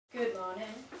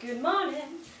good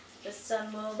morning. The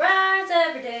sun will rise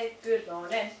every day. Good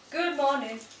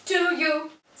morning to you.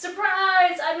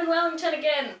 Surprise! I'm in Wellington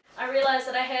again. I realized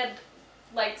that I had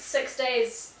like 6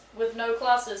 days with no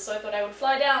classes, so I thought I would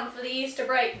fly down for the Easter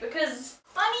break because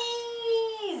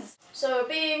bunnies! So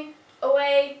being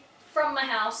away from my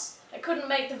house, I couldn't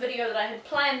make the video that I had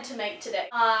planned to make today.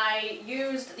 I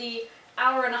used the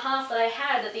hour and a half that I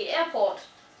had at the airport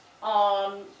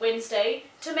on Wednesday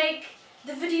to make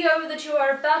the video that you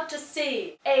are about to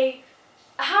see. A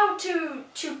how-to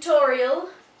tutorial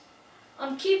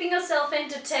on keeping yourself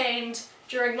entertained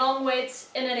during long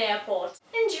waits in an airport.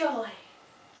 Enjoy!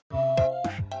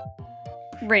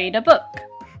 Read a book.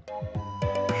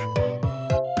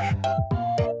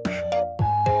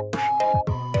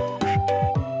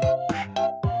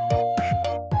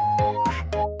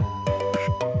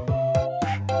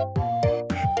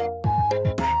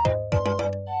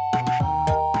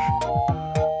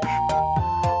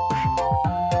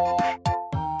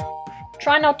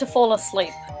 Try not to fall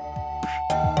asleep.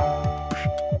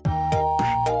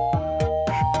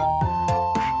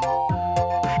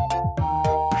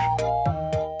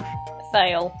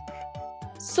 Fail.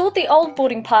 Sort the old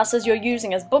boarding passes you're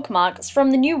using as bookmarks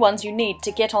from the new ones you need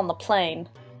to get on the plane.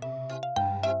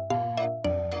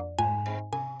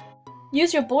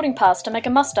 Use your boarding pass to make a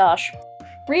mustache.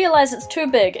 Realize it's too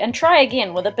big and try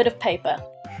again with a bit of paper.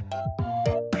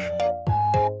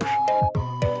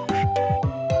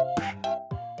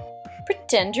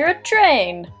 Pretend you're a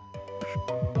train.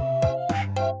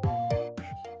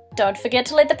 Don't forget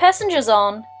to let the passengers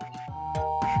on.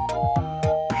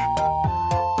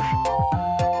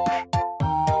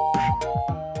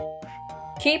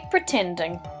 Keep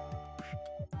pretending.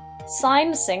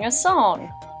 Sing a song.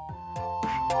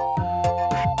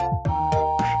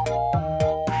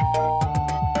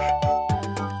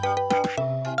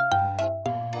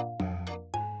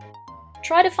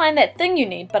 Try to find that thing you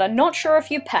need, but I'm not sure if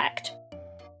you packed.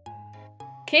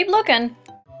 Keep looking.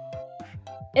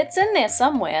 It's in there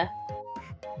somewhere.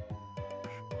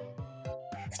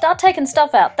 Start taking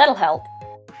stuff out, that'll help.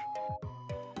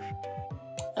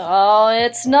 Oh,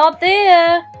 it's not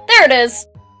there! There it is!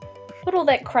 Put all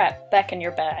that crap back in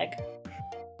your bag.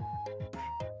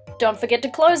 Don't forget to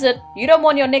close it. You don't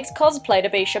want your next cosplay to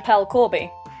be Chappelle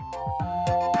Corby.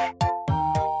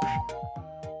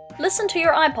 Listen to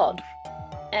your iPod.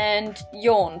 And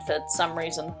yawn for some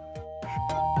reason.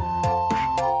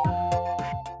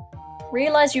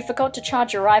 Realize you forgot to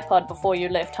charge your iPod before you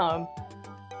left home.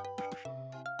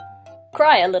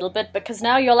 Cry a little bit because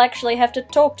now you'll actually have to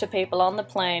talk to people on the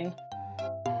plane.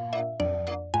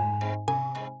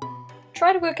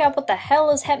 Try to work out what the hell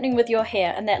is happening with your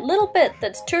hair and that little bit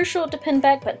that's too short to pin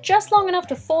back but just long enough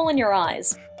to fall in your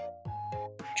eyes.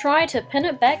 Try to pin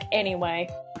it back anyway.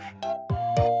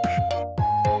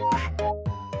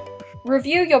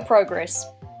 Review your progress.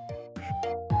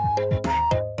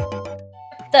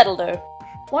 That'll do.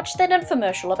 Watch that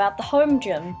infomercial about the home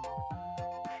gym.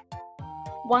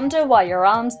 Wonder why your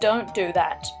arms don't do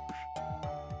that.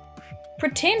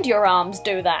 Pretend your arms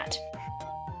do that.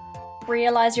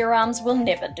 Realize your arms will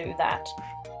never do that.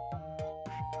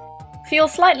 Feel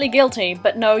slightly guilty,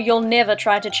 but no, you'll never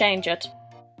try to change it.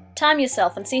 Time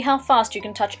yourself and see how fast you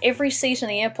can touch every seat in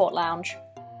the airport lounge.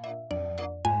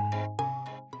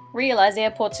 Realize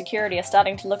airport security are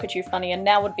starting to look at you funny and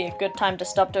now would be a good time to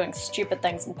stop doing stupid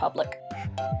things in public.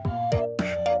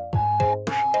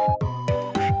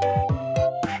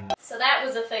 So that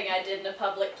was a thing I did in a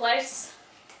public place.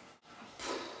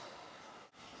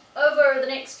 Over the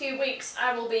next few weeks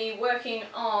I will be working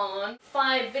on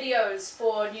 5 videos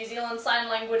for New Zealand Sign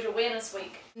Language Awareness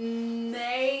Week.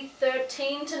 May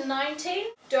 13 to 19?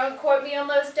 Don't quote me on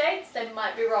those dates, they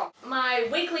might be wrong. My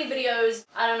weekly videos,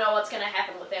 I don't know what's going to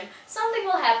happen with them. Something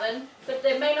will happen, but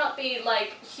there may not be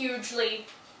like hugely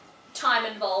time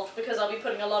involved because I'll be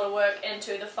putting a lot of work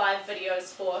into the 5 videos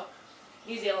for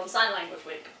New Zealand Sign Language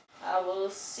Week. I will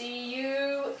see you